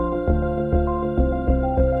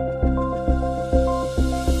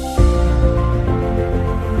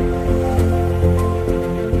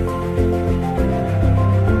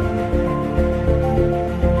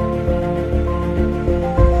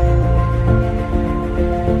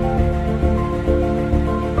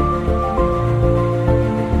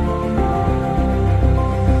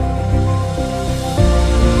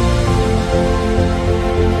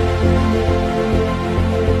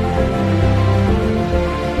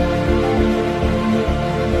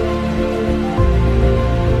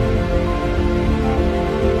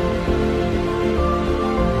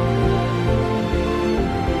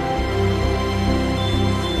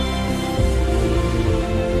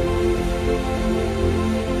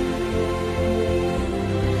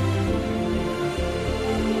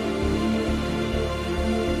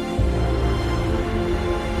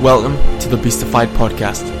Welcome to the Beastified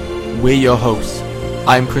Podcast. We're your hosts.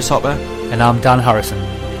 I'm Chris Hopper. And I'm Dan Harrison.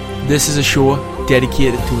 This is a show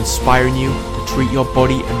dedicated to inspiring you to treat your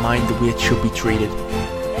body and mind the way it should be treated.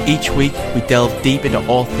 Each week, we delve deep into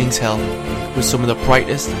all things health with some of the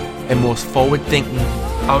brightest and most forward-thinking,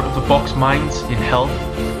 out-of-the-box minds in health,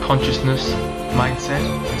 consciousness, mindset,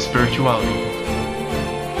 and spirituality.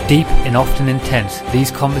 Deep and often intense, these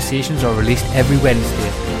conversations are released every Wednesday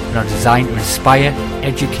and are designed to inspire,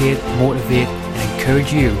 educate, motivate and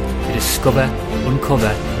encourage you to discover, uncover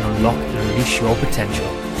and unlock and release your potential.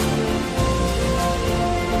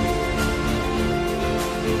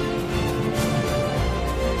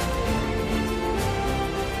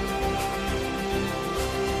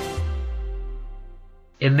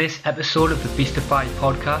 In this episode of the Beastified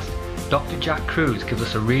Podcast, Dr. Jack Kruse gives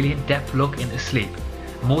us a really in-depth look into sleep.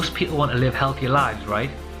 Most people want to live healthier lives, right?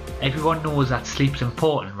 Everyone knows that sleep's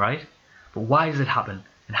important, right? But why does it happen?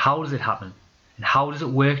 And how does it happen? And how does it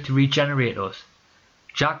work to regenerate us?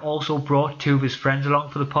 Jack also brought two of his friends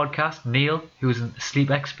along for the podcast, Neil, who is a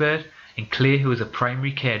sleep expert, and Clay, who is a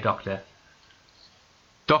primary care doctor.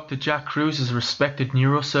 Dr. Jack Kruse is a respected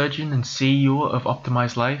neurosurgeon and CEO of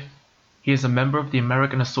Optimize Life. He is a member of the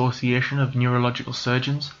American Association of Neurological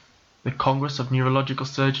Surgeons, the Congress of Neurological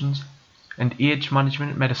Surgeons, and Age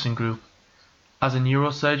Management Medicine Group. As a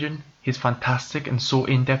neurosurgeon, his fantastic and so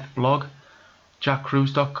in-depth blog,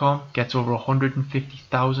 jackkruse.com, gets over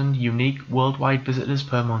 150,000 unique worldwide visitors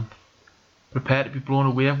per month. Prepare to be blown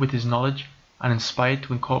away with his knowledge and inspired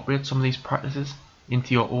to incorporate some of these practices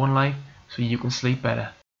into your own life so you can sleep better.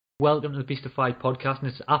 Welcome to the Beastified Podcast, and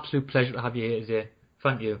it's an absolute pleasure to have you here today.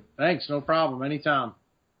 Thank you. Thanks, no problem, anytime.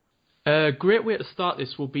 A great way to start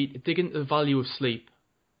this will be to dig into the value of sleep.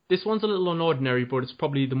 This one's a little unordinary, but it's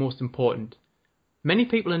probably the most important. Many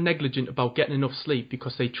people are negligent about getting enough sleep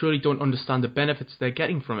because they truly don't understand the benefits they're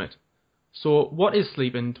getting from it. So what is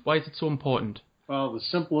sleep and why is it so important? Well, the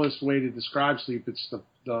simplest way to describe sleep, it's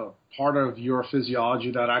the part of your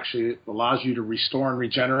physiology that actually allows you to restore and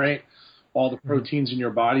regenerate all the proteins in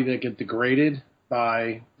your body that get degraded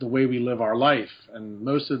by the way we live our life. And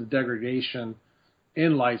most of the degradation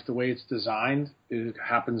in life, the way it's designed, it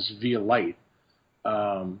happens via light.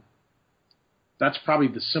 That's probably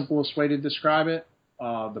the simplest way to describe it.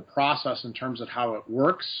 The process in terms of how it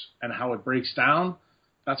works and how it breaks down,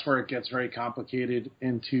 that's where it gets very complicated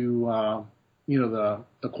into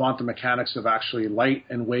the quantum mechanics of actually light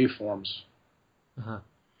and waveforms. Uh-huh.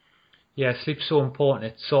 Yeah, sleep's so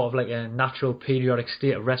important. It's sort of like a natural periodic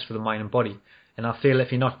state of rest for the mind and body. And I feel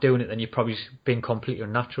if you're not doing it, then you're probably being completely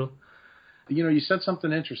unnatural. You said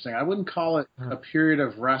something interesting. I wouldn't call it a period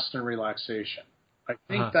of rest and relaxation. I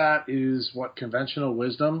think that is what conventional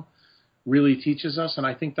wisdom really teaches us, and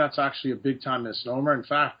I think that's actually a big-time misnomer. In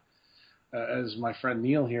fact, as my friend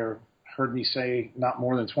Neil here heard me say not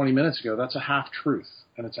more than 20 minutes ago, that's a half-truth,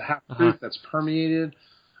 and it's a half-truth that's permeated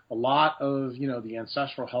a lot of the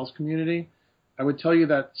ancestral health community. I would tell you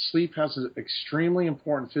that sleep has an extremely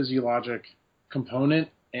important physiologic component,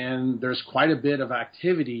 and there's quite a bit of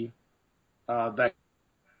activity that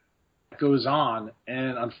goes on.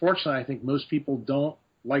 And unfortunately, I think most people don't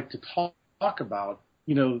like to talk about,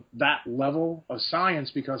 that level of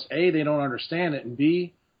science because A, they don't understand it, and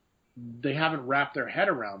B, they haven't wrapped their head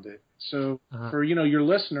around it. So for, your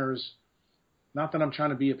listeners, not that I'm trying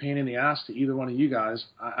to be a pain in the ass to either one of you guys,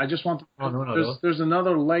 I just want to, there's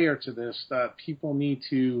another layer to this that people need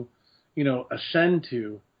to, ascend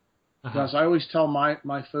to. Because I always tell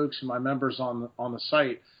my folks and my members on the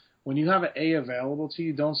site, when you have an A available to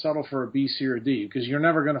you, don't settle for a B, C, or D, because you're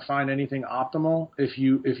never going to find anything optimal if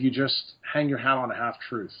you just hang your hat on a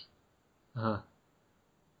half-truth.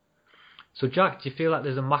 So, Jack, do you feel like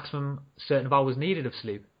there's a maximum certain of hours needed of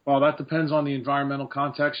sleep? Well, that depends on the environmental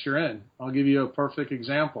context you're in. I'll give you a perfect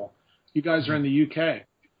example. You guys are in the UK.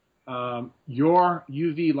 Your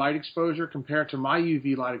UV light exposure compared to my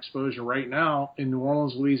UV light exposure right now in New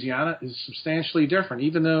Orleans, Louisiana, is substantially different,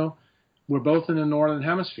 even though we're both in the northern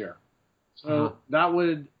hemisphere. So that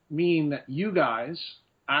would mean that you guys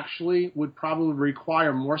actually would probably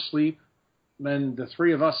require more sleep than the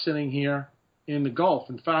three of us sitting here in the Gulf.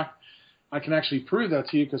 In fact, I can actually prove that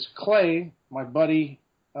to you because Clay, my buddy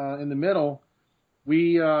in the middle,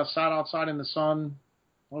 we sat outside in the sun,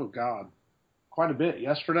 quite a bit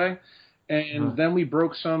yesterday. And then we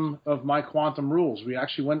broke some of my quantum rules. We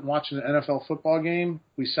actually went and watched an NFL football game.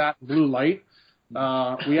 We sat in blue light.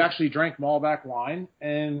 We actually drank Malbec wine,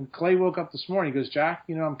 and Clay woke up this morning. He goes, Jack,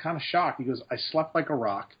 I'm kind of shocked. He goes, I slept like a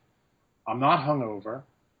rock. I'm not hungover,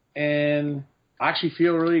 and I actually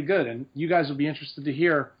feel really good. And you guys will be interested to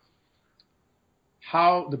hear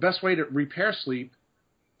how the best way to repair sleep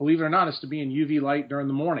believe it or not, is to be in UV light during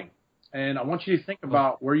the morning. And I want you to think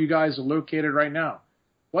about where you guys are located right now.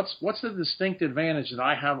 What's the distinct advantage that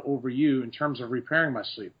I have over you in terms of repairing my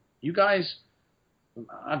sleep? You guys,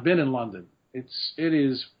 I've been in London. It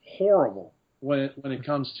is horrible when it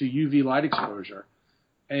comes to UV light exposure.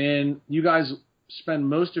 And you guys spend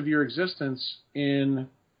most of your existence in,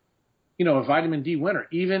 a vitamin D winter,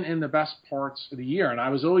 even in the best parts of the year. And I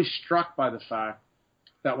was always struck by the fact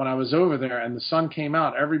that when I was over there and the sun came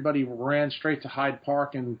out, everybody ran straight to Hyde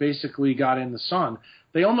Park and basically got in the sun.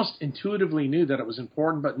 They almost intuitively knew that it was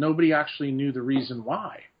important, but nobody actually knew the reason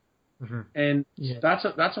why. Mm-hmm. And that's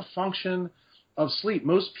a function of sleep.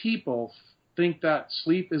 Most people think that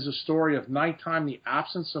sleep is a story of nighttime, the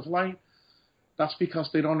absence of light. That's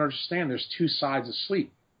because they don't understand there's two sides of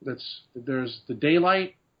sleep. There's the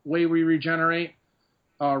daylight way we regenerate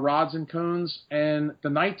rods and cones, and the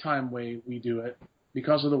nighttime way we do it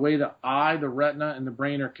because of the way the eye, the retina, and the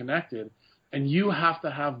brain are connected. And you have to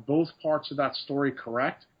have both parts of that story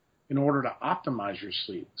correct in order to optimize your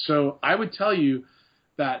sleep. So I would tell you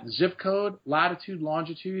that zip code, latitude,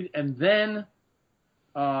 longitude, and then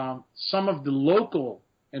some of the local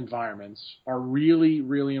environments are really,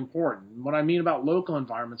 really important. And what I mean about local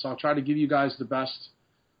environments, I'll try to give you guys the best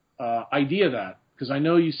idea of that, because I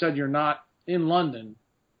know you said you're not in London,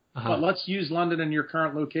 but let's use London in your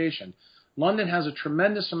current location. London has a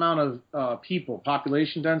tremendous amount of people,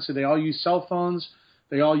 population density. They all use cell phones.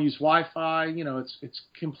 They all use Wi-Fi. It's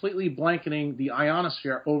completely blanketing the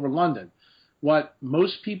ionosphere over London. What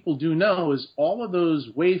most people do know is all of those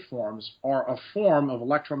waveforms are a form of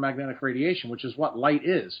electromagnetic radiation, which is what light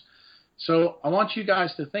is. So I want you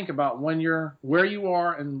guys to think about where you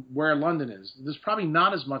are and where London is. There's probably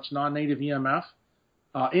not as much non-native EMF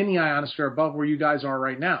in the ionosphere above where you guys are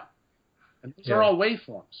right now. And these are all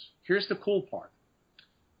waveforms. Here's the cool part.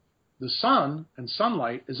 The sun and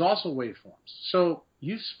sunlight is also waveforms. So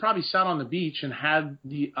you've probably sat on the beach and had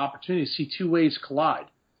the opportunity to see two waves collide.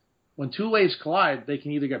 When two waves collide, they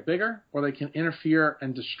can either get bigger or they can interfere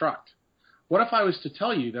and destruct. What if I was to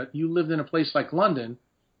tell you that you lived in a place like London,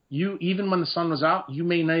 even when the sun was out, you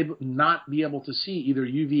may not be able to see either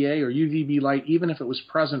UVA or UVB light, even if it was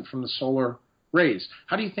present from the solar rays?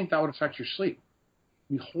 How do you think that would affect your sleep?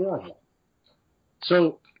 It would be horrible.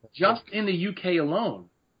 So just in the UK alone,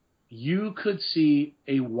 you could see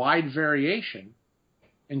a wide variation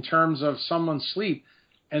in terms of someone's sleep.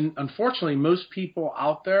 And unfortunately, most people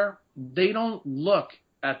out there, they don't look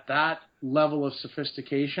at that level of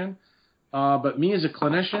sophistication. But me as a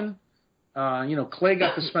clinician, Clay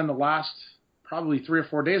got to spend the last probably 3 or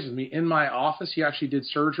 4 days with me in my office. He actually did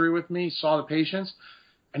surgery with me, saw the patients,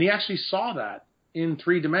 and he actually saw that in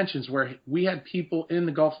 3 dimensions where we had people in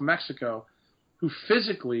the Gulf of Mexico who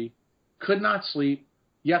physically could not sleep,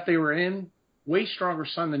 yet they were in way stronger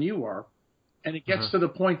sun than you are. And it gets to the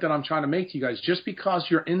point that I'm trying to make to you guys. Just because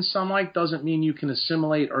you're in sunlight doesn't mean you can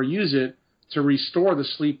assimilate or use it to restore the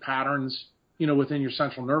sleep patterns, within your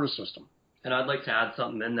central nervous system. And I'd like to add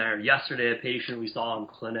something in there. Yesterday, a patient we saw in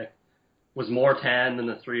clinic was more tan than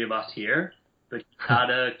the 3 of us here, but had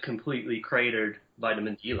a completely cratered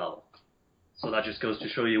vitamin D level. So that just goes to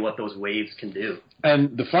show you what those waves can do.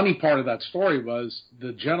 And the funny part of that story was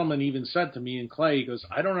the gentleman even said to me and Clay, he goes,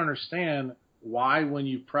 I don't understand why when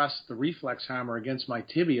you press the reflex hammer against my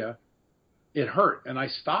tibia, it hurt. And I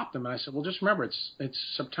stopped him and I said, well, just remember,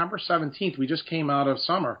 it's September 17th. We just came out of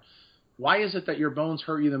summer. Why is it that your bones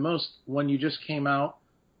hurt you the most when you just came out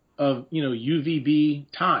of, UVB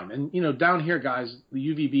time? And, down here, guys, the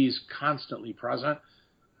UVB is constantly present.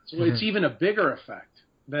 So it's even a bigger effect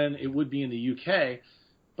than it would be in the UK.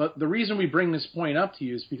 But the reason we bring this point up to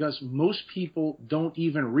you is because most people don't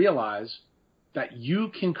even realize that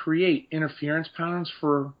you can create interference patterns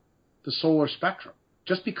for the solar spectrum.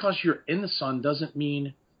 Just because you're in the sun doesn't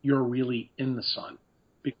mean you're really in the sun.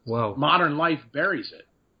 Because modern life buries it.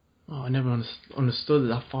 Oh, I never understood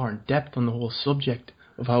that far in depth on the whole subject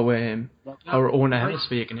of how our own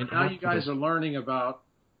hemisphere can interact. Now you guys are learning about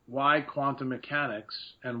why quantum mechanics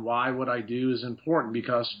and why what I do is important,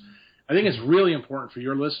 because I think it's really important for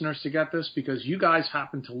your listeners to get this, because you guys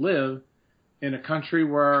happen to live in a country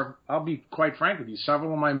where, I'll be quite frank with you,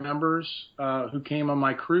 several of my members who came on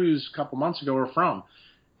my cruise a couple months ago are from.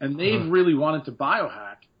 And they've really wanted to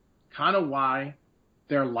biohack kind of why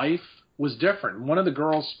their life was different. One of the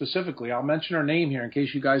girls specifically, I'll mention her name here in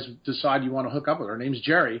case you guys decide you want to hook up with her. Her name's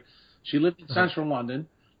Jerry. She lived in central London,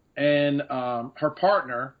 and her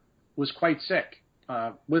partner was quite sick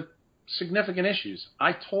with significant issues.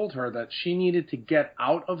 I told her that she needed to get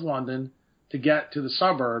out of London to get to the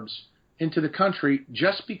suburbs into the country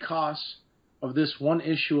just because of this one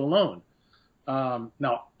issue alone.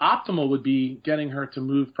 Now, optimal would be getting her to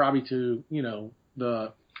move probably to,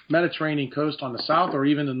 the Mediterranean coast on the south or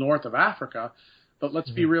even the north of Africa. But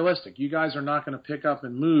let's be realistic. You guys are not going to pick up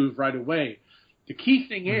and move right away. The key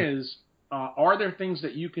thing is, are there things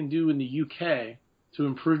that you can do in the UK to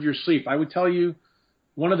improve your sleep? I would tell you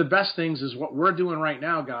one of the best things is what we're doing right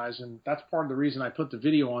now, guys, and that's part of the reason I put the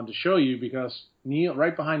video on to show you, because Neil,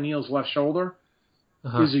 right behind Neil's left shoulder,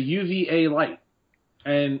 is a UVA light.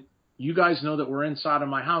 And you guys know that we're inside of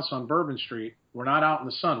my house on Bourbon Street. We're not out in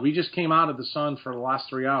the sun. We just came out of the sun for the last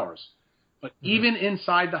 3 hours. But even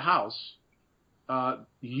inside the house,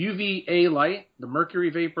 UVA light, the mercury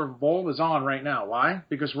vapor bulb, is on right now. Why?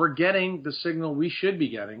 Because we're getting the signal we should be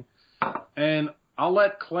getting. And I'll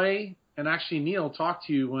let Clay and actually Neil talk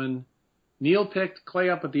to you. When Neil picked Clay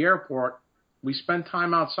up at the airport, we spent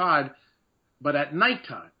time outside, but at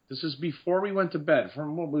nighttime, this is before we went to bed.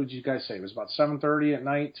 From what would you guys say? It was about 7:30 at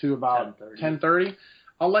night to about 10:30.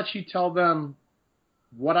 I'll let you tell them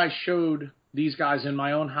what I showed these guys in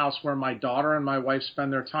my own house where my daughter and my wife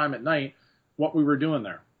spend their time at night, what we were doing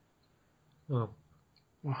there. Oh.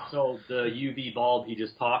 So the UV bulb he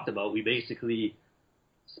just talked about, we basically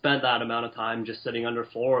spent that amount of time just sitting under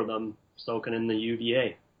 4 of them, soaking in the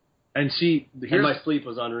UVA. And see, and my sleep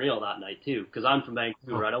was unreal that night too, because I'm from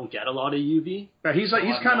Vancouver. I don't get a lot of UV. Yeah, he's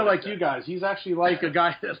kind of like you guys. He's actually like a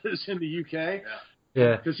guy that lives in the UK.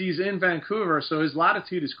 Yeah. Because he's in Vancouver, so his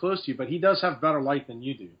latitude is close to you, but he does have better light than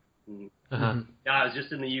you do. Yeah, I was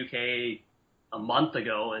just in the UK a month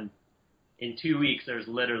ago, and in 2 weeks there's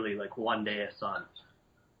literally like 1 day of sun.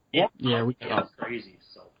 It's crazy.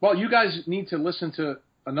 So. Well, you guys need to listen to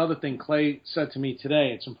another thing Clay said to me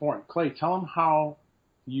today. It's important. Clay, tell him how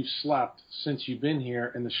you've slept since you've been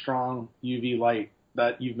here in the strong UV light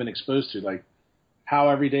that you've been exposed to. Like how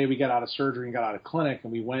every day we got out of surgery and got out of clinic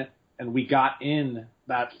and we went and we got in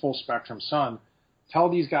that full spectrum sun. Tell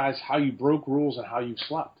these guys how you broke rules and how you've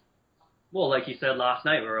slept. Well, like you said last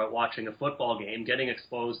night, we were out watching a football game, getting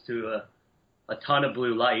exposed to a ton of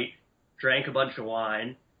blue light, drank a bunch of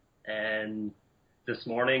wine, and this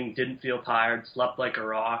morning didn't feel tired, slept like a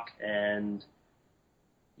rock, and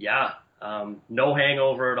no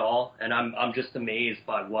hangover at all. And I'm just amazed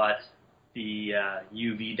by what the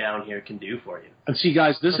UV down here can do for you. And see,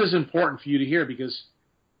 guys, this is important for you to hear, because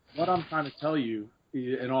what I'm trying to tell you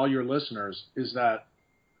and all your listeners is that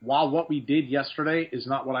while what we did yesterday is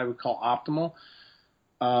not what I would call optimal,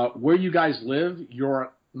 where you guys live,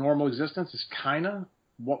 your normal existence is kind of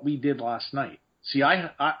what we did last night. See,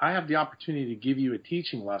 I have the opportunity to give you a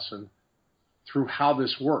teaching lesson through how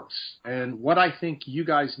this works. And what I think you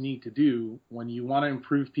guys need to do when you want to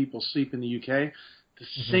improve people's sleep in the UK, the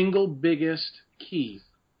single biggest key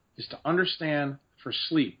is to understand for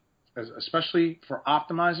sleep, especially for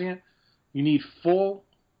optimizing it, you need full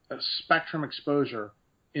spectrum exposure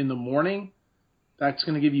in the morning. That's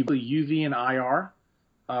going to give you UV and IR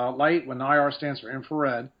light. When IR stands for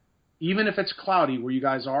infrared, even if it's cloudy where you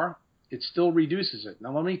guys are, it still reduces it.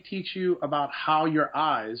 Now let me teach you about how your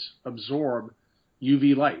eyes absorb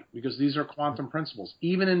UV light, because these are quantum principles.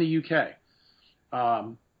 Even in the UK,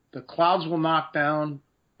 the clouds will knock down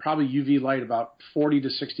probably UV light about 40 to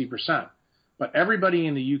 60%. But everybody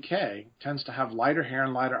in the UK tends to have lighter hair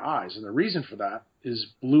and lighter eyes. And the reason for that is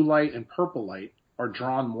blue light and purple light are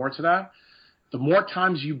drawn more to that. The more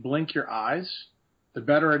times you blink your eyes, the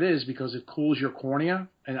better it is, because it cools your cornea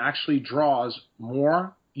and actually draws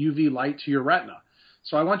more UV light to your retina.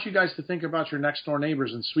 So I want you guys to think about your next door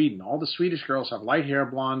neighbors in Sweden. All the Swedish girls have light hair,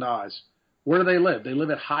 blonde eyes. Where do they live? They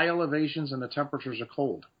live at high elevations and the temperatures are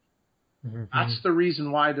cold. That's the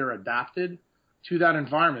reason why they're adapted to that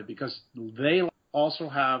environment, because they also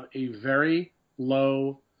have a very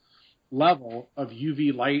low level of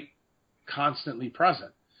UV light constantly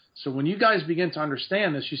present. So when you guys begin to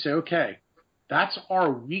understand this, you say, okay, that's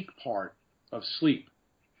our weak part of sleep.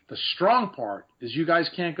 The strong part is you guys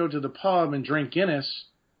can't go to the pub and drink Guinness,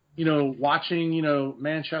 watching,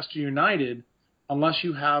 Manchester United, unless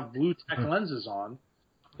you have blue tech lenses on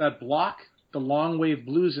that block the long wave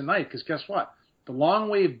blues at night. Because guess what? The long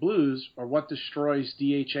wave blues are what destroys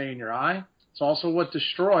DHA in your eye. It's also what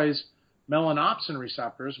destroys melanopsin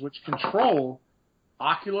receptors, which control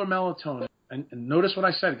ocular melatonin. And notice what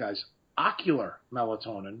I said, guys, ocular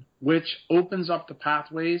melatonin, which opens up the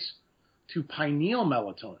pathways to pineal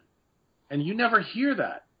melatonin. And you never hear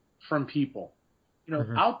that from people,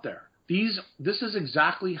 out there. This is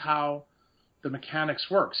exactly how the mechanics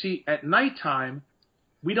work. See, at nighttime,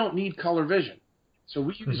 we don't need color vision. So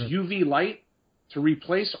we use UV light to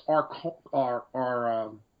replace our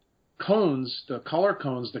cones, the color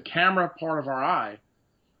cones, the camera part of our eye.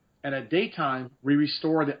 And at daytime, we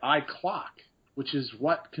restore the eye clock. which is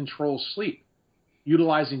what controls sleep,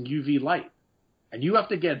 utilizing UV light. And you have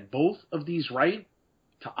to get both of these right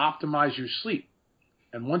to optimize your sleep.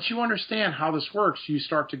 And once you understand how this works, you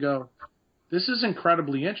start to go, this is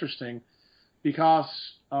incredibly interesting because,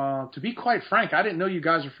 to be quite frank, I didn't know you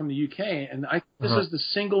guys are from the UK, and this is the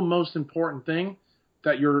single most important thing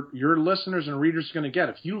that your listeners and readers are going to get.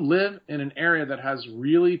 If you live in an area that has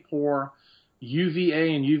really poor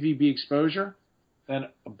UVA and UVB exposure, then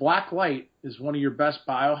black light is one of your best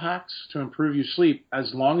biohacks to improve your sleep,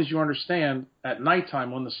 as long as you understand at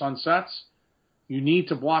nighttime when the sun sets, you need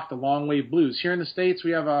to block the long wave blues. Here in the States,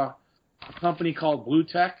 we have a company called Blue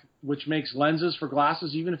Tech, which makes lenses for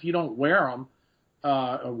glasses. Even if you don't wear them,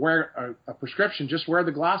 or wear a prescription, just wear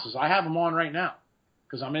the glasses. I have them on right now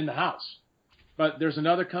because I'm in the house. But there's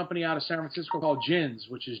another company out of San Francisco called JINS,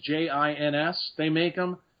 which is JINS. They make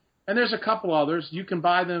them. And there's a couple others. You can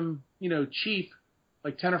buy them, cheap,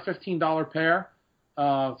 like $10 or $15 pair,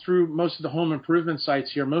 through most of the home improvement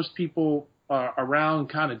sites here. Most people around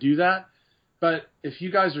kind of do that. But if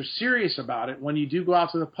you guys are serious about it, when you do go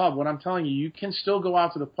out to the pub, what I'm telling you, you can still go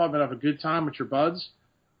out to the pub and have a good time with your buds,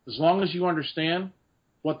 as long as you understand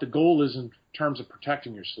what the goal is in terms of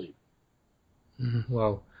protecting your sleep.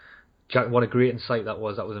 Wow. Jack, what a great insight that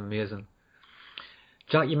was. That was amazing.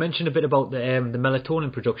 Jack, you mentioned a bit about the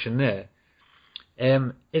melatonin production there.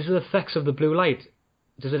 Is there effects of the blue light?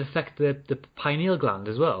 Does it affect the pineal gland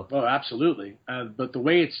as well? Oh, absolutely. But the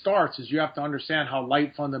way it starts is you have to understand how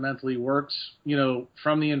light fundamentally works,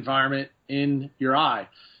 from the environment in your eye.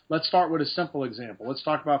 Let's start with a simple example. Let's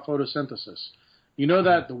talk about photosynthesis. You know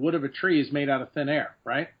that the wood of a tree is made out of thin air,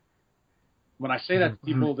 right? When I say that to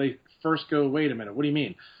people, they first go, wait a minute, what do you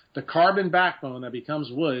mean? The carbon backbone that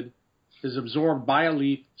becomes wood is absorbed by a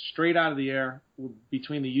leaf straight out of the air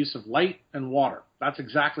between the use of light and water. That's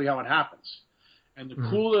exactly how it happens. And the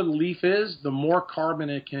cooler the leaf is, the more carbon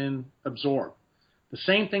it can absorb. The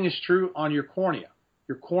same thing is true on your cornea.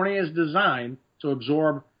 Your cornea is designed to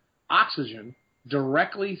absorb oxygen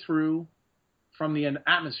directly through from the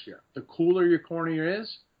atmosphere. The cooler your cornea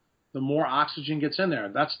is, the more oxygen gets in there.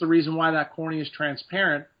 That's the reason why that cornea is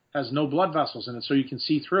transparent, has no blood vessels in it, so you can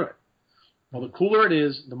see through it. Well, the cooler it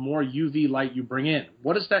is, the more UV light you bring in.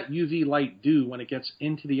 What does that UV light do when it gets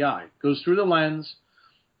into the eye? It goes through the lens.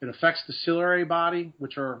 It affects the ciliary body,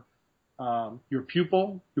 which are your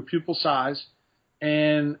pupil size,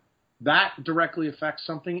 and that directly affects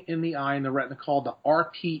something in the eye in the retina called the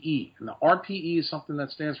RPE. And the RPE is something that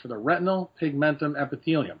stands for the retinal pigmentum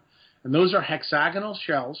epithelium. And those are hexagonal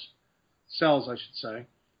cells,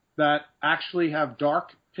 that actually have dark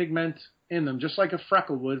pigment in them, just like a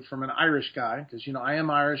freckle would from an Irish guy, because, I am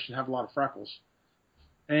Irish and have a lot of freckles.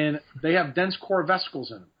 And they have dense core vesicles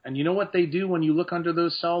in them. And you know what they do when you look under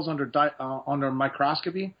those cells under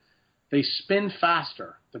microscopy? They spin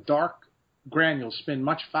faster. The dark granules spin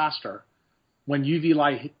much faster when UV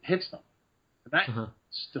light hits them. And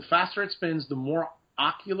the faster it spins, the more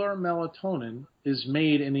ocular melatonin is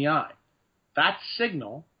made in the eye. That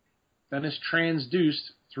signal then is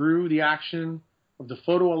transduced through the action of the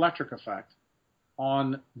photoelectric effect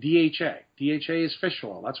on DHA. DHA is fish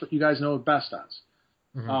oil. That's what you guys know it best as.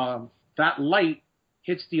 That light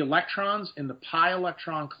hits the electrons in the pi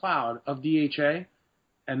electron cloud of DHA,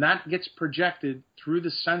 and that gets projected through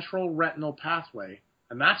the central retinal pathway,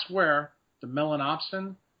 and that's where the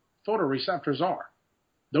melanopsin photoreceptors are.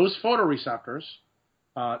 Those photoreceptors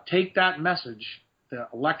take that message. The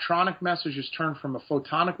electronic message is turned from a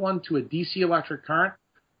photonic one to a DC electric current,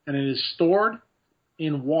 and it is stored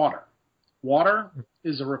in water. Water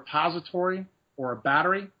is a repository or a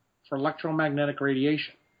battery for electromagnetic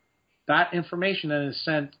radiation. That information then is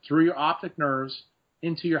sent through your optic nerves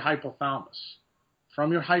into your hypothalamus.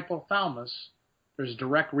 From your hypothalamus, there's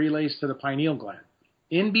direct relays to the pineal gland.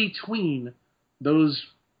 In between those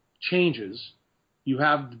changes, you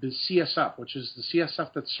have the CSF, which is the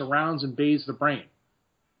CSF that surrounds and bathes the brain.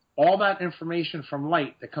 All that information from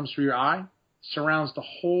light that comes through your eye surrounds the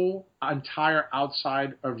whole entire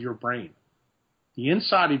outside of your brain. The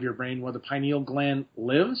inside of your brain, where the pineal gland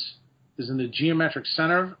lives, is in the geometric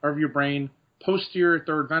center of your brain, posterior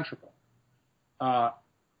third ventricle.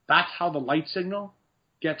 That's how the light signal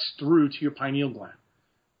gets through to your pineal gland.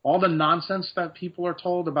 All the nonsense that people are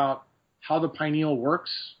told about how the pineal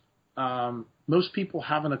works, most people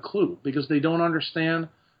haven't a clue because they don't understand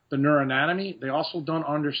the neuroanatomy. They also don't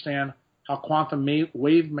understand how quantum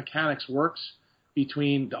wave mechanics works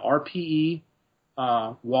between the RPE,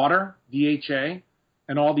 water, DHA,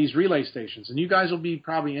 and all these relay stations. And you guys will be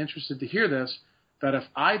probably interested to hear this, that if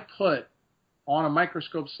I put on a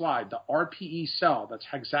microscope slide the RPE cell that's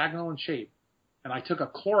hexagonal in shape and I took a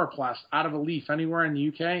chloroplast out of a leaf anywhere in the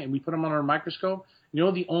UK and we put them under a microscope, you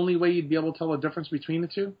know the only way you'd be able to tell the difference between the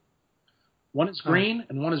two? One is green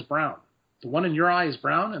and one is brown. The one in your eye is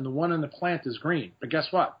brown and the one in the plant is green. But guess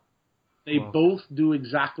what? They both do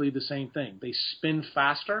exactly the same thing. They spin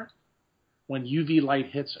faster when UV light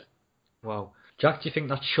hits it. Wow. Jack, do you think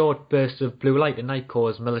that short bursts of blue light at night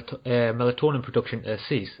cause melatonin production to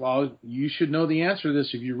cease? Well, you should know the answer to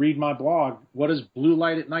this if you read my blog. What does blue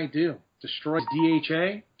light at night do? Destroys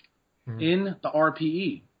DHA in the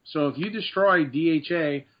RPE. So if you destroy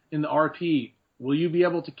DHA in the RPE, will you be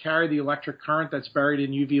able to carry the electric current that's buried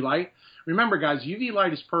in UV light? Remember, guys, UV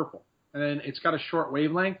light is purple, and it's got a short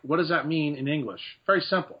wavelength. What does that mean in English? Very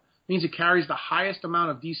simple. It means it carries the highest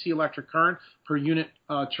amount of DC electric current per unit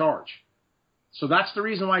charge. So that's the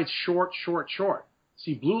reason why it's short.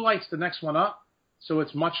 See, blue light's the next one up, so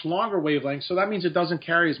it's much longer wavelength, so that means it doesn't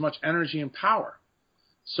carry as much energy and power.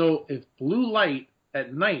 So if blue light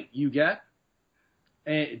at night you get,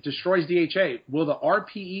 and it destroys DHA, will the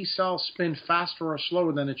RPE cell spin faster or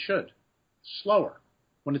slower than it should? Slower.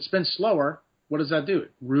 When it spins slower, what does that do?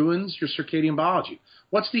 It ruins your circadian biology.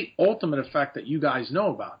 What's the ultimate effect that you guys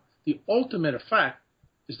know about? The ultimate effect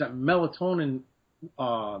is that melatonin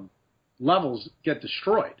levels get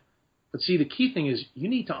destroyed. But see, the key thing is you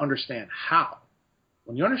need to understand how.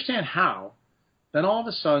 When you understand how, then all of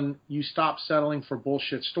a sudden you stop settling for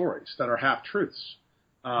bullshit stories that are half-truths.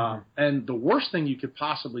 And the worst thing you could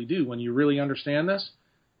possibly do when you really understand this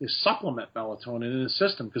is supplement melatonin in the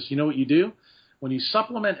system. Because you know what you do? When you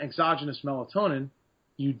supplement exogenous melatonin,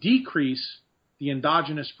 you decrease the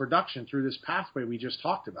endogenous production through this pathway we just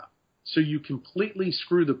talked about. So you completely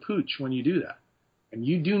screw the pooch when you do that. And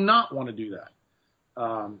you do not want to do that.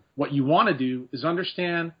 What you want to do is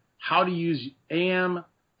understand how to use AM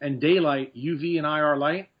and daylight, UV and IR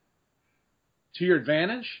light, to your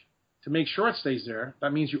advantage to make sure it stays there.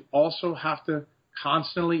 That means you also have to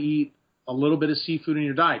constantly eat a little bit of seafood in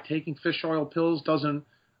your diet. Taking fish oil pills doesn't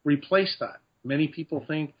replace that. Many people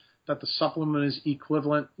think that the supplement is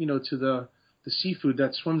equivalent, to the seafood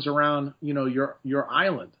that swims around, your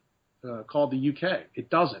island. Called the UK. It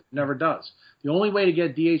doesn't. Never does. The only way to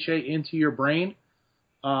get DHA into your brain,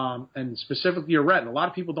 and specifically your retina, a lot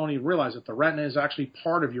of people don't even realize that the retina is actually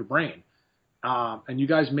part of your brain. And you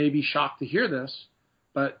guys may be shocked to hear this,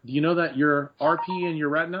 but do you know that your RPE and your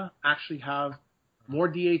retina actually have more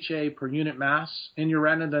DHA per unit mass in your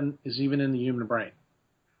retina than is even in the human brain?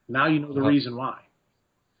 Now you know the reason why.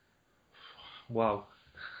 Wow.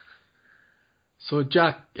 So,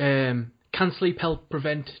 Jack, can sleep help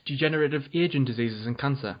prevent degenerative aging diseases and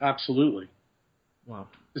cancer? Absolutely. Wow.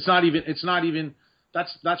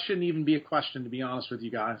 That shouldn't even be a question, to be honest with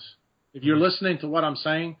you guys. If you're listening to what I'm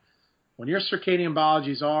saying, when your circadian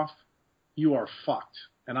biology is off, you are fucked.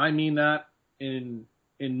 And I mean that in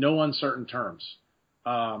no uncertain terms.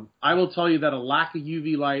 I will tell you that a lack of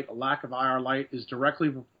UV light, a lack of IR light is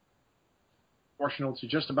directly proportional to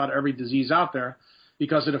just about every disease out there,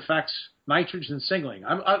 because it affects nitrogen signaling.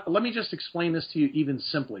 Let me just explain this to you even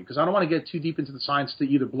simply, because I don't want to get too deep into the science to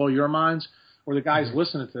either blow your minds or the guys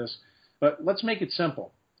listening to this. But let's make it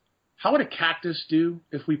simple. How would a cactus do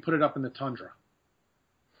if we put it up in the tundra?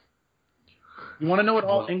 You want to know what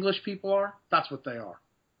all English people are? That's what they are.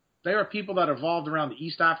 They are people that evolved around the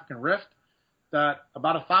East African Rift that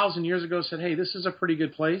about 1,000 years ago said, hey, this is a pretty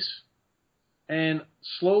good place. And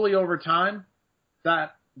slowly over time,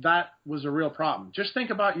 that was a real problem. Just think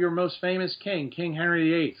about your most famous king, King Henry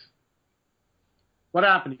VIII. What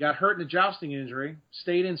happened? He got hurt in a jousting injury,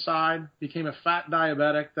 stayed inside, became a fat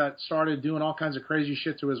diabetic that started doing all kinds of crazy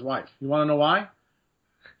shit to his wife. You want to know why?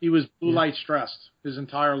 He was blue light stressed his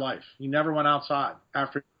entire life. He never went outside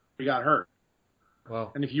after he got hurt.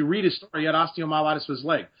 Wow. And if you read his story, he had osteomyelitis to his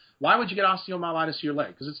leg. Why would you get osteomyelitis to your leg?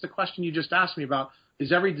 Because it's the question you just asked me about,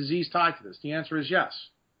 is every disease tied to this? The answer is yes.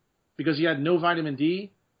 Because he had no vitamin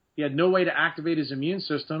D. He had no way to activate his immune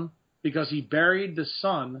system because he buried the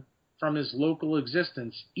sun from his local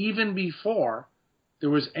existence even before there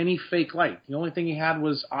was any fake light. The only thing he had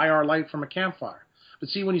was IR light from a campfire. But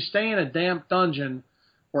see, when you stay in a damp dungeon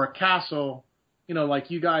or a castle,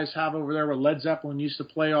 like you guys have over there where Led Zeppelin used to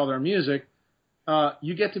play all their music,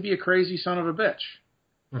 you get to be a crazy son of a bitch.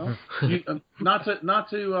 Not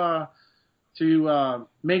to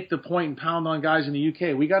make the point and pound on guys in the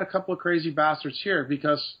UK. We got a couple of crazy bastards here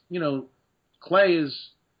because, Clay is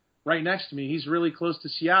right next to me. He's really close to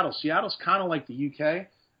Seattle. Seattle's kind of like the UK.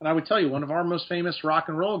 And I would tell you, one of our most famous rock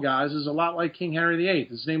and roll guys is a lot like King Henry VIII.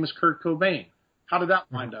 His name is Kurt Cobain. How did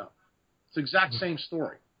that wind up? It's the exact same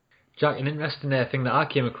story. Jack, an interesting thing that I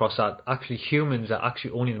came across that actually humans are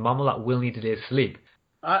actually only the mammal that will need a day's sleep.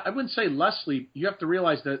 I wouldn't say less sleep. You have to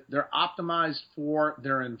realize that they're optimized for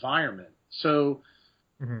their environment. So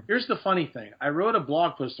here's the funny thing. I wrote a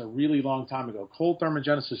blog post a really long time ago, Cold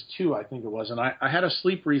Thermogenesis 2, I think it was, and I had a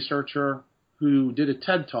sleep researcher who did a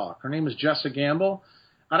TED Talk. Her name is Jessa Gamble.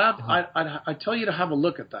 I'd tell you to have a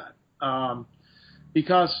look at that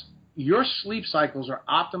because your sleep cycles are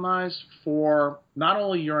optimized for not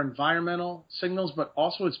only your environmental signals, but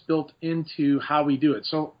also it's built into how we do it.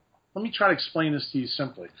 So let me try to explain this to you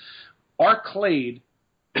simply. Our clade,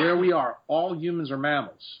 where we are, all humans are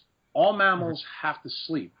mammals. All mammals have to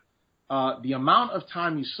sleep. The amount of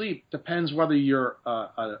time you sleep depends whether you're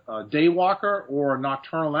a day walker or a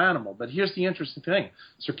nocturnal animal. But here's the interesting thing.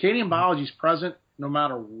 Circadian biology is present no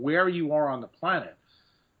matter where you are on the planet.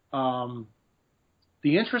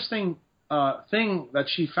 The interesting thing that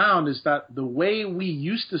she found is that the way we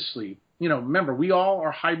used to sleep, remember, we all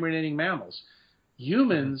are hibernating mammals.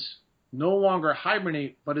 Humans no longer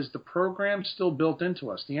hibernate, but is the program still built into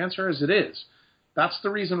us? The answer is it is. That's the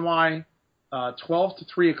reason why 12 to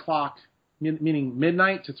 3 o'clock, meaning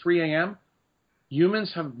midnight to 3 a.m.,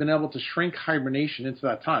 humans have been able to shrink hibernation into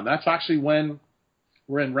that time. That's actually when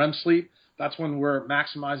we're in REM sleep. That's when we're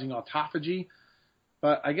maximizing autophagy.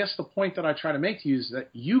 But I guess the point that I try to make to you is that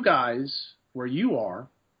you guys, where you are,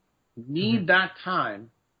 need that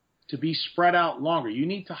time to be spread out longer. You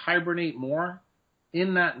need to hibernate more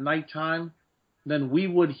in that nighttime than we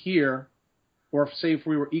would here, or say if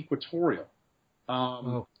we were equatorial.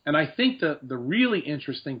 And I think that the really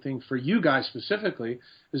interesting thing for you guys specifically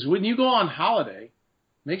is when you go on holiday,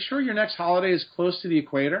 make sure your next holiday is close to the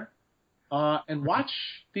equator, and watch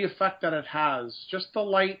the effect that it has, just the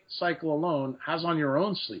light cycle alone has on your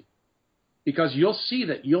own sleep. Because you'll see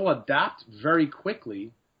that you'll adapt very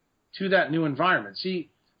quickly to that new environment. See,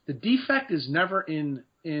 the defect is never in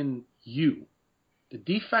you. The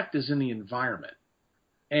defect is in the environment.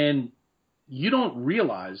 And you don't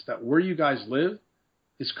realize that where you guys live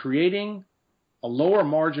is creating a lower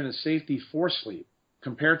margin of safety for sleep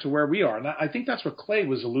compared to where we are. And I think that's what Clay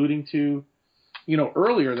was alluding to,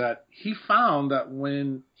 earlier, that he found that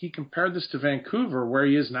when he compared this to Vancouver, where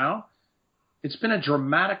he is now, it's been a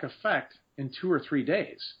dramatic effect in 2 or 3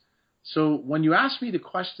 days. So when you asked me the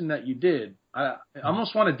question that you did, I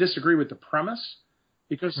almost want to disagree with the premise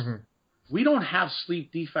because we don't have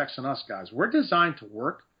sleep defects in us, guys. We're designed to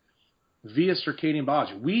work via circadian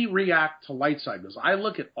biology. We react to light cycles. I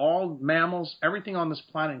look at all mammals, everything on this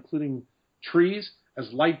planet, including trees,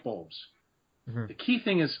 as light bulbs. The key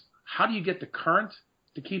thing is, how do you get the current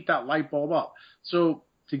to keep that light bulb up? So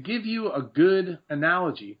to give you a good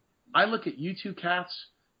analogy, I look at you two cats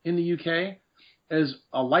in the UK as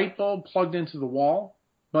a light bulb plugged into the wall,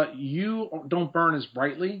 but you don't burn as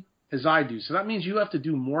brightly as I do. So that means you have to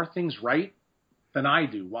do more things right than I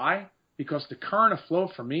do. Why? Because the current of flow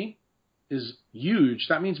for me is huge.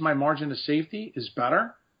 That means my margin of safety is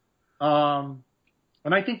better. And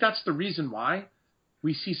I think that's the reason why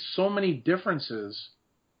we see so many differences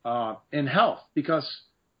in health, because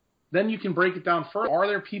then you can break it down further. Are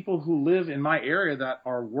there people who live in my area that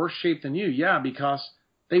are worse shape than you? Yeah, because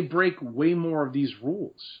they break way more of these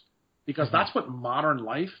rules, because that's what modern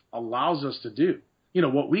life allows us to do.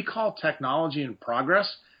 What we call technology and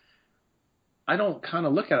progress, I don't kind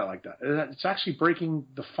of look at it like that. It's actually breaking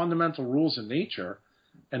the fundamental rules of nature.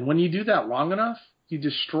 And when you do that long enough, you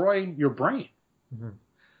destroy your brain.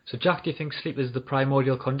 So, Jack, do you think sleep is the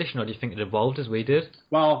primordial condition, or do you think it evolved as we did?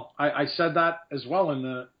 Well, I said that as well in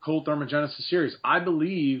the Cold Thermogenesis series. I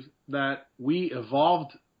believe that we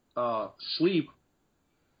evolved sleep.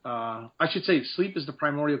 I should say sleep is the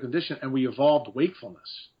primordial condition, and we evolved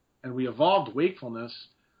wakefulness. And we evolved wakefulness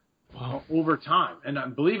over time.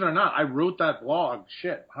 And believe it or not, I wrote that blog.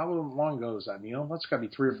 How long ago was that, Neil? That's got to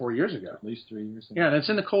be 3 or 4 years ago. At least 3 years ago. Yeah, and it's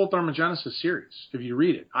in the Cold Thermogenesis series, if you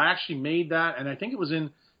read it. I actually made that, and I think it was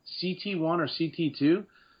in CT1 or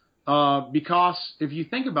CT2, because if you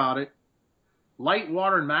think about it, light,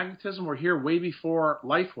 water, and magnetism were here way before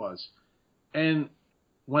life was. And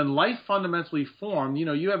when life fundamentally formed,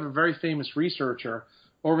 you have a very famous researcher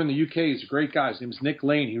over in the UK. He's a great guy. His name is Nick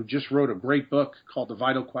Lane. He just wrote a great book called The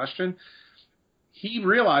Vital Question. He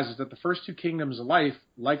realizes that the first 2 kingdoms of life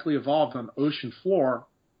likely evolved on the ocean floor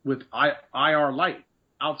with IR light,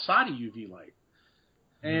 outside of UV light.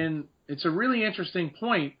 And it's a really interesting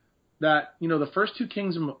point that, the first 2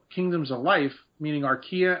 kingdoms of life, meaning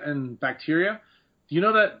archaea and bacteria, do you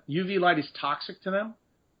know that UV light is toxic to them?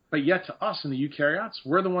 But yet to us in the eukaryotes,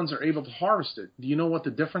 we're the ones that are able to harvest it. Do you know what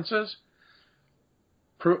the difference is?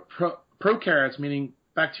 Prokaryotes, meaning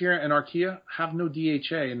bacteria and archaea, have no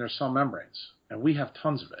DHA in their cell membranes, and we have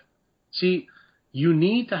tons of it. See, You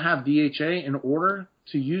need to have DHA in order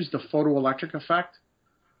to use the photoelectric effect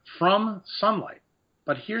from sunlight.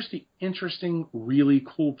 But here's the interesting, really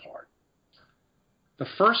cool part. The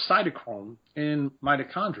first cytochrome in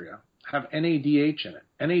mitochondria have NADH in it.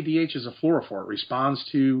 NADH is a fluorophore. It responds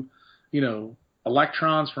to,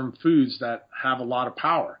 electrons from foods that have a lot of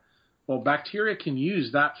power. Well, bacteria can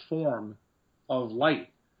use that form of light,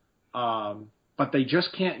 but they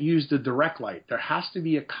just can't use the direct light. There has to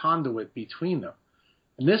be a conduit between them.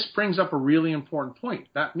 And this brings up a really important point.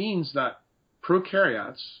 That means that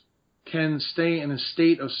prokaryotes can stay in a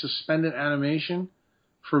state of suspended animation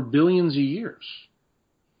for billions of years.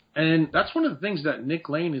 And that's one of the things that Nick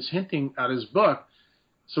Lane is hinting at his book.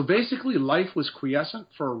 So basically, life was quiescent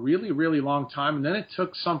for a really, really long time, and then it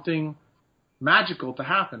took something magical to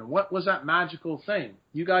happen. What was that magical thing?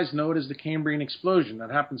 You guys know it as the Cambrian explosion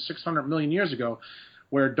that happened 600 million years ago,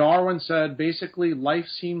 where Darwin said basically life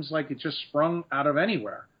seems like it just sprung out of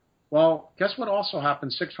anywhere. Well, guess what also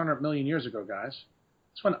happened 600 million years ago, guys?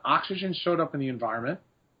 It's when oxygen showed up in the environment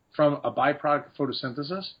from a byproduct of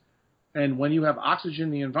photosynthesis. And when you have oxygen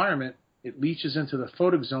in the environment, it leaches into the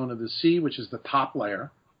photic zone of the sea, which is the top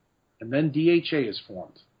layer, and then DHA is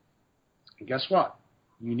formed. And guess what?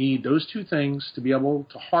 You need those two things to be able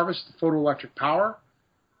to harvest the photoelectric power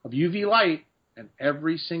of UV light, and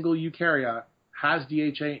every single eukaryote has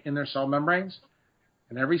DHA in their cell membranes,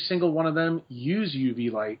 and every single one of them use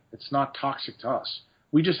UV light. It's not toxic to us.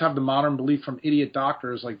 We just have the modern belief from idiot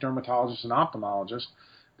doctors like dermatologists and ophthalmologists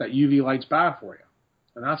that UV light's bad for you.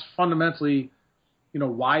 And that's fundamentally,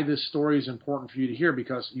 why this story is important for you to hear,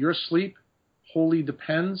 because your sleep wholly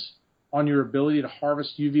depends on your ability to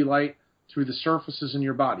harvest UV light through the surfaces in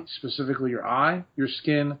your body, specifically your eye, your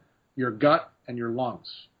skin, your gut, and your lungs.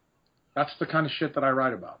 That's the kind of shit that I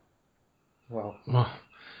write about. Wow.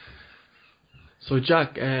 So,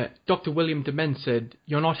 Jack, Dr. William Dement said,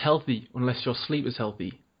 "You're not healthy unless your sleep is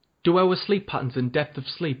healthy." Do our sleep patterns and depth of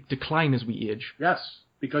sleep decline as we age? Yes,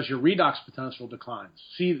 because your redox potential declines.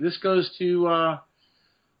 See, this goes to,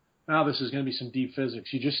 now this is going to be some deep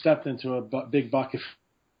physics. You just stepped into a big bucket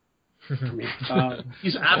for me.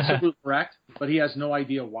 He's absolutely correct, but he has no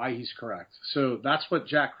idea why he's correct. So that's what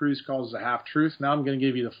Jack Kruse calls the half-truth. Now I'm going to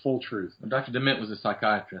give you the full truth. Well, Dr. Dement was a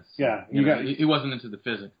psychiatrist. Yeah. He wasn't into the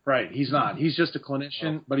physics. Right, he's not. He's just a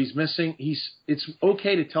clinician, but he's missing. It's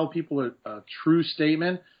okay to tell people a true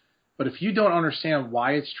statement, but if you don't understand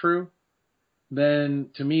why it's true, then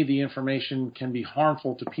to me the information can be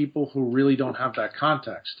harmful to people who really don't have that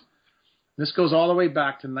context. This goes all the way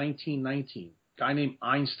back to 1919. A guy named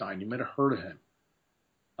Einstein, you might have heard of him.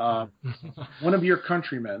 One of your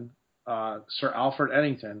countrymen, Sir Alfred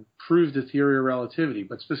Eddington, proved the theory of relativity,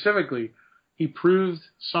 but specifically he proved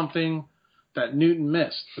something that Newton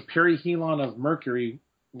missed. The perihelion of Mercury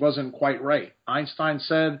wasn't quite right. Einstein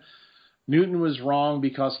said Newton was wrong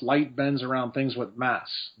because light bends around things with mass.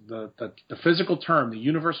 The physical term, the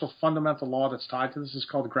universal fundamental law that's tied to this is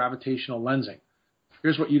called gravitational lensing.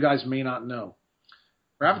 Here's what you guys may not know.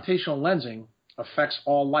 Gravitational lensing affects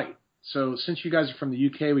all light. So since you guys are from the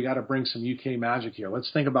UK, we got to bring some UK magic here.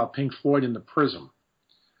 Let's think about Pink Floyd and the prism.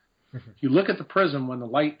 If you look at the prism, when the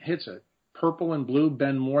light hits it, purple and blue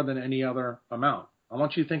bend more than any other amount. I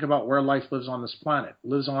want you to think about where life lives on this planet. It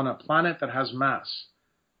lives on a planet that has mass.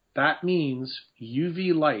 That means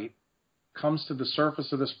UV light comes to the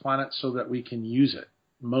surface of this planet so that we can use it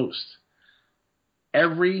most.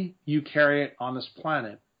 Every eukaryote on this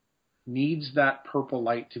planet needs that purple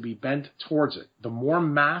light to be bent towards it. The more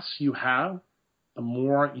mass you have, the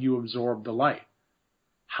more you absorb the light.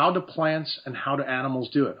 How do plants and how do animals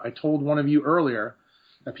do it? I told one of you earlier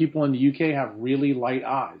that people in the UK have really light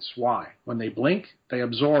eyes. Why? When they blink, they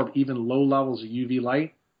absorb even low levels of UV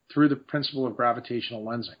light through the principle of gravitational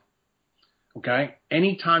lensing. Okay?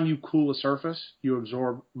 Anytime you cool a surface, you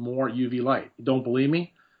absorb more UV light. You don't believe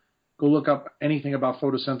me? Go look up anything about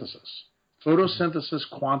photosynthesis. Photosynthesis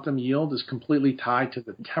quantum yield is completely tied to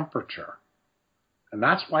the temperature. And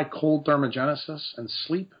that's why cold thermogenesis and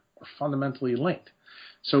sleep are fundamentally linked.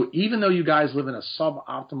 So even though you guys live in a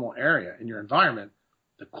suboptimal area in your environment,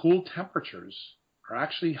 the cool temperatures are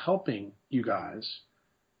actually helping you guys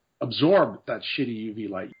absorb that shitty UV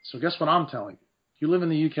light. So guess what I'm telling you? If you live in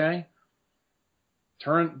the UK,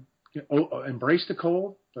 embrace the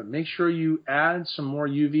cold, but make sure you add some more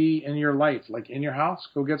UV in your light. Like in your house,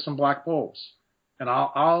 go get some black bulbs. And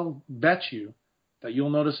I'll bet you that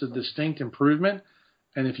you'll notice a distinct improvement.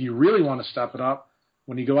 And if you really want to step it up,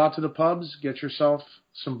 when you go out to the pubs, get yourself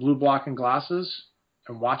some blue blocking glasses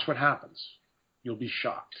and watch what happens. You'll be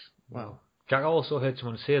shocked. Wow. Jack, I also heard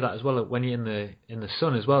someone say that as well, that when you're in the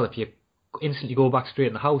sun as well, if you instantly go back straight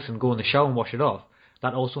in the house and go in the shower and wash it off,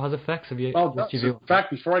 that also has effects. Have you? Well, in fact,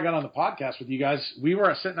 before I got on the podcast with you guys, we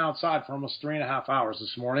were sitting outside for almost 3.5 hours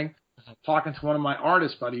this morning, talking to one of my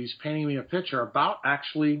artist buddies, painting me a picture about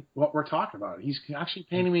actually what we're talking about. He's actually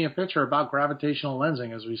painting me a picture about gravitational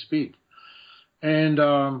lensing as we speak. And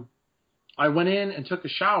I went in and took a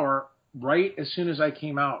shower right as soon as I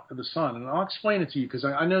came out of the sun. And I'll explain it to you because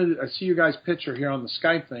I know I see your guys' picture here on the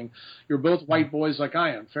Skype thing. You're both white boys like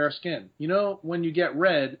I am, fair skin. You know, when you get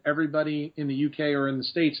red, everybody in the UK or in the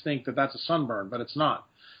States think that that's a sunburn, but it's not.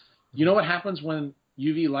 You know what happens when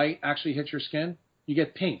UV light actually hits your skin? You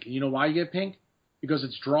get pink. You know why you get pink? Because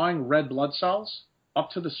it's drawing red blood cells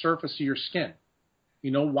up to the surface of your skin.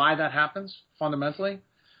 You know why that happens fundamentally?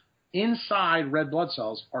 Inside red blood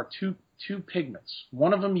cells are two pigments.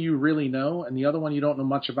 One of them you really know, and the other one you don't know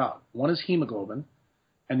much about. One is hemoglobin,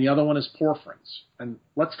 and the other one is porphyrins. And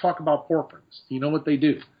let's talk about porphyrins. You know what they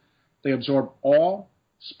do? They absorb all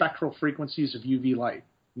spectral frequencies of UV light.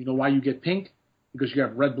 You know why you get pink? Because you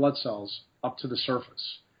have red blood cells up to the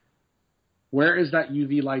surface. Where is that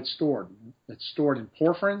UV light stored? It's stored in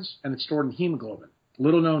porphyrins, and it's stored in hemoglobin.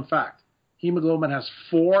 Little known fact. Hemoglobin has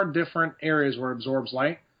 4 different areas where it absorbs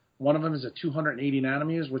light. One of them is at 280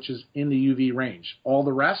 nanometers, which is in the UV range. All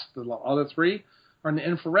the rest, the other 3, are in the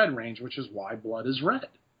infrared range, which is why blood is red.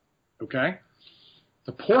 Okay?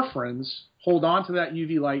 The porphyrins hold on to that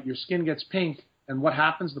UV light. Your skin gets pink, and what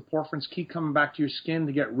happens? The porphyrins keep coming back to your skin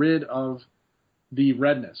to get rid of the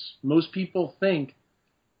redness. Most people think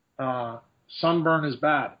sunburn is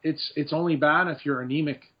bad. It's only bad if you're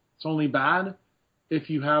anemic. It's only bad if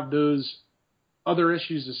you have those other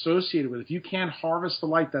issues associated with it. If you can't harvest the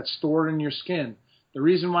light that's stored in your skin, the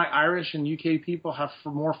reason why Irish and UK people have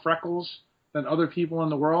more freckles than other people in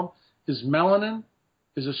the world is melanin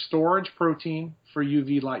is a storage protein for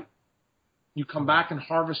UV light. You come back and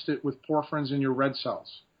harvest it with porphyrins in your red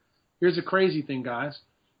cells. Here's a crazy thing, guys.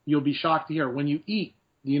 You'll be shocked to hear. When you eat,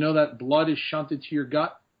 do you know that blood is shunted to your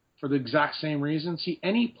gut for the exact same reason? See,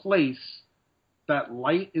 any place that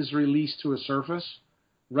light is released to a surface,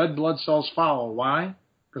 red blood cells follow. Why?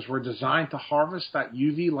 Because we're designed to harvest that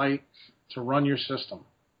UV light to run your system.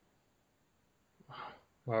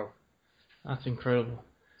 Wow. That's incredible.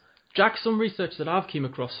 Jack, some research that I've came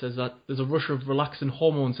across says that there's a rush of relaxing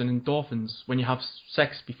hormones and endorphins when you have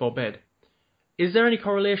sex before bed. Is there any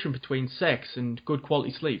correlation between sex and good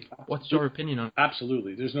quality sleep? What's your opinion on it?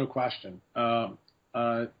 Absolutely. There's no question.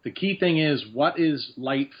 The key thing is, what is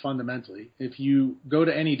light fundamentally? If you go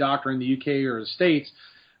to any doctor in the UK or the States,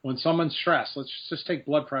 when someone's stressed, let's just take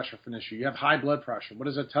blood pressure for an issue. You have high blood pressure. What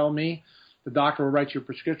does it tell me? The doctor will write you a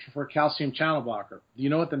prescription for a calcium channel blocker. Do you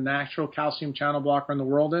know what the natural calcium channel blocker in the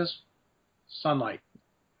world is? Sunlight.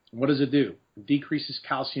 What does it do? It decreases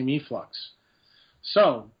calcium efflux.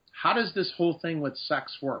 So how does this whole thing with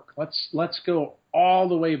sex work? Let's go all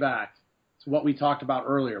the way back to what we talked about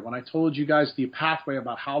earlier. When I told you guys the pathway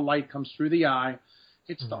about how light comes through the eye,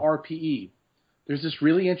 hits the RPE. There's this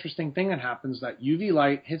really interesting thing that happens, that UV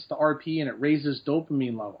light hits the RPE and it raises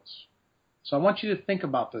dopamine levels. So I want you to think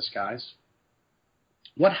about this, guys.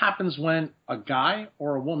 What happens when a guy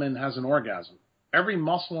or a woman has an orgasm? Every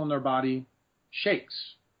muscle in their body shakes,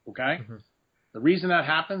 okay? Mm-hmm. The reason that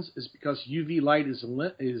happens is because UV light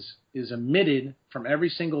is emitted from every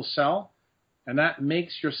single cell, and that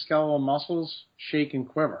makes your skeletal muscles shake and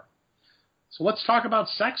quiver. So let's talk about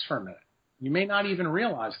sex for a minute. You may not even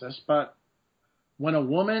realize this, but when a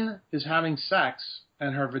woman is having sex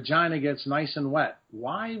and her vagina gets nice and wet,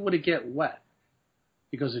 why would it get wet?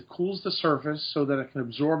 Because it cools the surface so that it can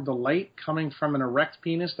absorb the light coming from an erect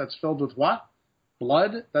penis that's filled with what?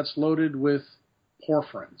 Blood that's loaded with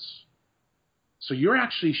porphyrins. So you're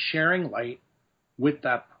actually sharing light with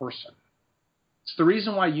that person. It's the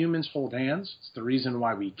reason why humans hold hands. It's the reason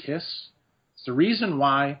why we kiss. It's the reason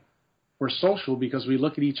why we're social, because we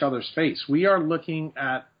look at each other's face. We are looking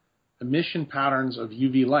at emission patterns of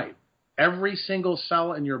UV light. Every single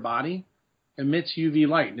cell in your body emits UV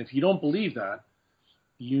light. And if you don't believe that,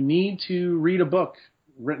 you need to read a book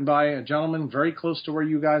written by a gentleman very close to where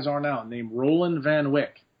you guys are now, named Roland Van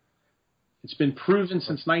Wyck. It's been proven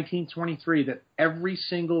since 1923 that every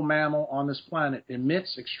single mammal on this planet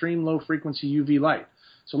emits extreme low frequency UV light.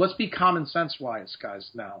 So let's be common sense wise, guys,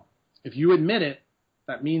 now. If you admit it,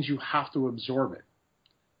 that means you have to absorb it.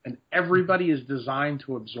 And everybody is designed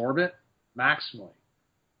to absorb it maximally.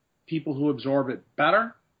 People who absorb it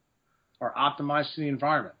better are optimized to the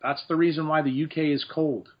environment. That's the reason why the UK is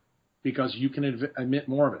cold, because you can emit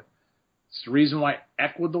more of it. It's the reason why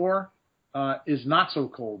Ecuador is not so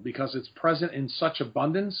cold, because it's present in such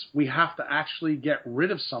abundance, we have to actually get rid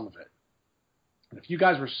of some of it. And if you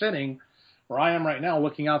guys were sitting where I am right now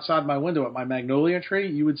looking outside my window at my magnolia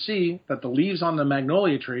tree, you would see that the leaves on the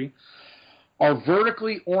magnolia tree are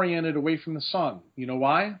vertically oriented away from the sun. You know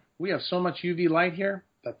why? We have so much UV light here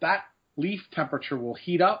that leaf temperature will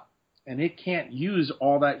heat up, and it can't use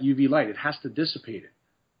all that UV light. It has to dissipate it.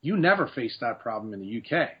 You never face that problem in the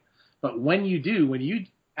UK. But when you do, when you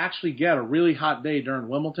actually get a really hot day during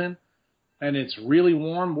Wimbledon and it's really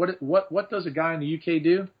warm, what does a guy in the UK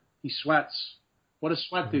do? He sweats. What does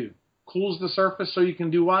sweat do? Cools the surface so you can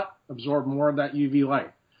do what? Absorb more of that UV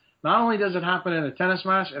light. Not only does it happen in a tennis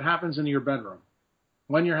match, it happens in your bedroom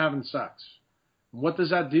when you're having sex. What does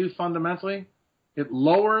that do fundamentally? It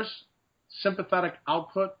lowers sympathetic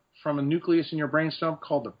output from a nucleus in your brainstem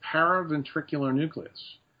called the paraventricular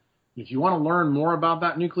nucleus. If you want to learn more about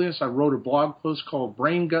that nucleus, I wrote a blog post called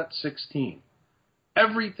Brain Gut 16.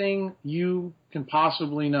 Everything you can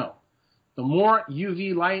possibly know. The more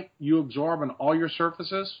UV light you absorb on all your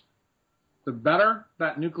surfaces, the better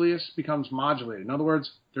that nucleus becomes modulated. In other words,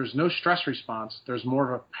 there's no stress response. There's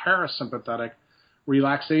more of a parasympathetic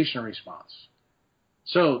relaxation response.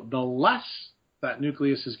 So the less that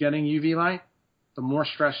nucleus is getting UV light, the more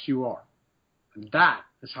stressed you are. And that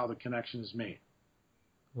is how the connection is made.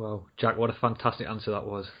 Wow, Jack, what a fantastic answer that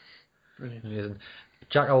was. Brilliant. Amazing.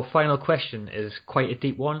 Jack, our final question is quite a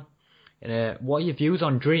deep one. What are your views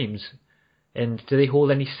on dreams, and do they hold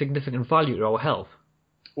any significant value to our health?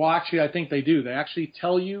 Well, actually, I think they do. They actually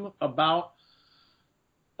tell you about.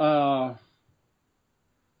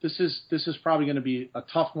 This is probably going to be a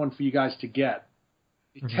tough one for you guys to get.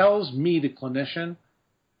 It tells me, the clinician,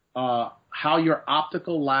 how your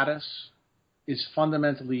optical lattice is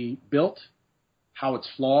fundamentally built, how it's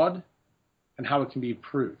flawed, and how it can be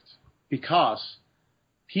improved. Because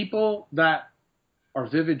people that are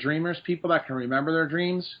vivid dreamers, people that can remember their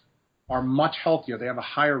dreams, are much healthier. They have a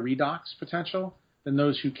higher redox potential than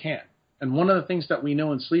those who can't. And one of the things that we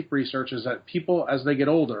know in sleep research is that people, as they get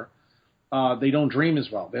older, they don't dream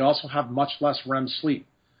as well. They also have much less REM sleep.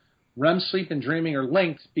 REM sleep and dreaming are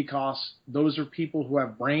linked because those are people who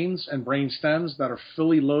have brains and brain stems that are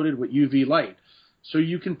fully loaded with UV light. So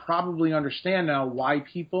you can probably understand now why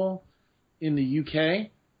people in the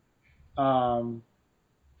UK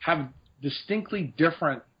have distinctly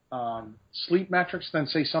different sleep metrics than,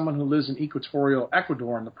 say, someone who lives in equatorial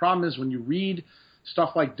Ecuador. And the problem is when you read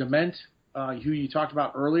stuff like Dement, who you talked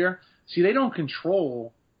about earlier, see, they don't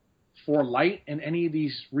control for light in any of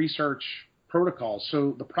these research protocols.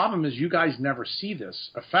 So the problem is you guys never see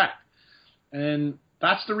this effect. And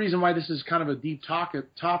that's the reason why this is kind of a deep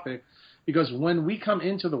topic, because when we come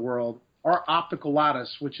into the world, our optical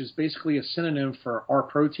lattice, which is basically a synonym for our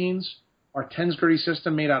proteins, our Tensgurdy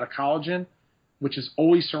system made out of collagen, which is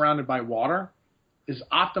always surrounded by water, is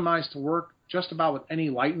optimized to work just about with any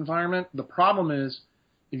light environment. The problem is,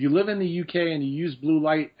 if you live in the UK and you use blue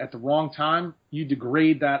light at the wrong time, you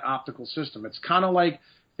degrade that optical system. It's kind of like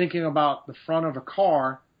thinking about the front of a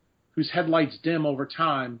car whose headlights dim over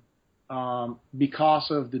time because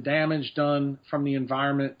of the damage done from the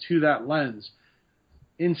environment to that lens.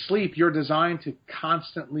 In sleep, you're designed to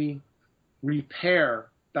constantly repair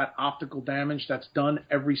that optical damage that's done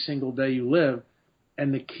every single day you live.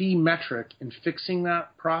 And the key metric in fixing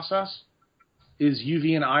that process is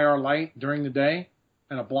UV and IR light during the day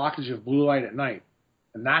and a blockage of blue light at night.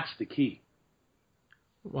 And that's the key.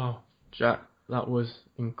 Wow, Jack, that was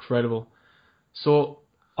incredible. So,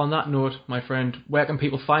 on that note, my friend, where can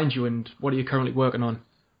people find you and what are you currently working on?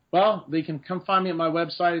 Well, they can come find me at my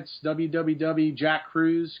website. It's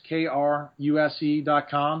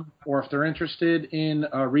www.jackcruse.com. Or if they're interested in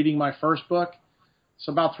reading my first book, it's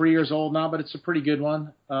about 3 years old now, but it's a pretty good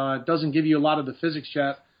one. It doesn't give you a lot of the physics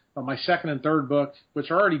yet. But my second and third book,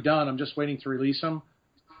 which are already done, I'm just waiting to release them,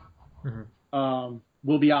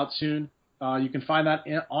 will be out soon. You can find that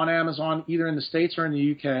on Amazon, either in the States or in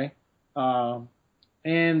the UK.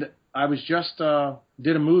 And I was just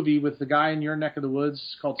did a movie with the guy in your neck of the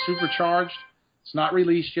woods called Supercharged. It's not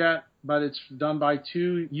released yet, but it's done by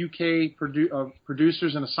two UK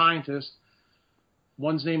producers and a scientist.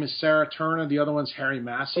 One's name is Sarah Turner. The other one's Harry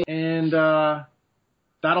Massey. And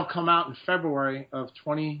that'll come out in February of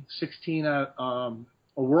 2016 at a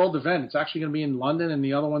world event. It's actually going to be in London, and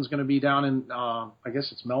the other one's going to be down in, I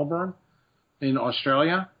guess it's Melbourne in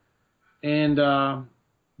Australia. And the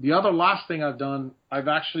other last thing I've done, I've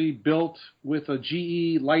actually built with a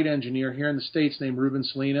GE light engineer here in the States named Ruben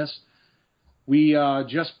Salinas. We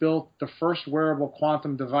just built the first wearable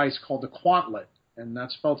quantum device called the Quantlet, and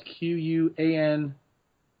that's spelled Quantlet.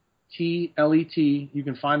 You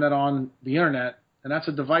can find that on the internet, and that's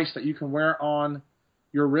a device that you can wear on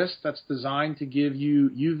your wrist that's designed to give you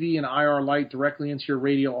UV and IR light directly into your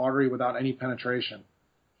radial artery without any penetration.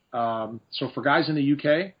 So for guys in the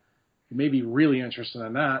UK, you may be really interested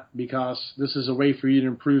in that because this is a way for you to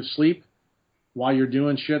improve sleep while you're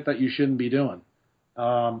doing shit that you shouldn't be doing.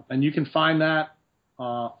 And you can find that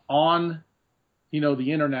on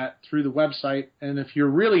the internet through the website. And if you're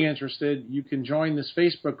really interested, you can join this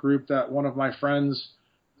Facebook group that one of my friends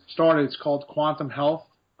started. It's called Quantum Health,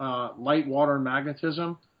 Light, Water, and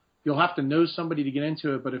Magnetism. You'll have to know somebody to get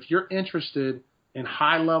into it. But if you're interested in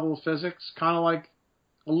high-level physics, kind of like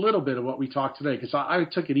a little bit of what we talked today, because I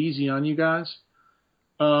took it easy on you guys,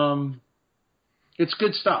 it's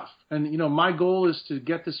good stuff. And, my goal is to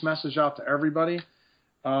get this message out to everybody.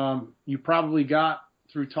 You probably got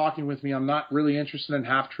through talking with me, I'm not really interested in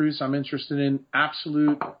half-truths. I'm interested in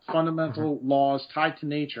absolute fundamental laws tied to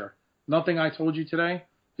nature. Nothing I told you today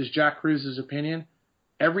is Jack Kruse's opinion.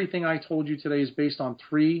 Everything I told you today is based on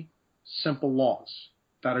 3 simple laws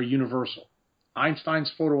that are universal.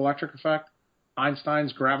 Einstein's photoelectric effect,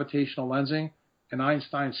 Einstein's gravitational lensing, and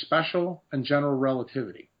Einstein's special and general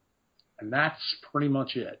relativity. And that's pretty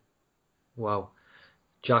much it. Wow.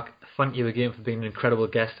 Jack, thank you again for being an incredible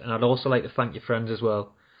guest, and I'd also like to thank your friends as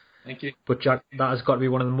well. Thank you. But Jack, that has got to be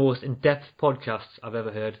one of the most in-depth podcasts I've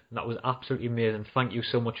ever heard, and that was absolutely amazing. Thank you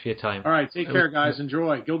so much for your time. All right, take care, guys.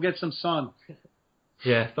 Enjoy. Go get some sun.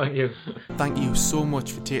 Yeah, thank you. Thank you so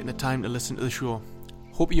much for taking the time to listen to the show.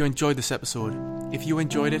 Hope you enjoyed this episode. If you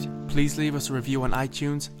enjoyed it, please leave us a review on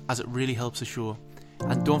iTunes, as it really helps the show.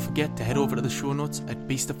 And don't forget to head over to the show notes at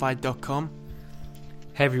beastified.com.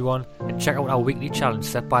 Hey everyone, and check out our weekly challenge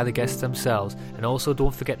set by the guests themselves, and also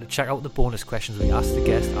don't forget to check out the bonus questions we ask the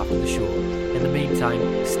guest after the show. In the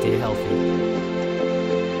meantime, stay healthy.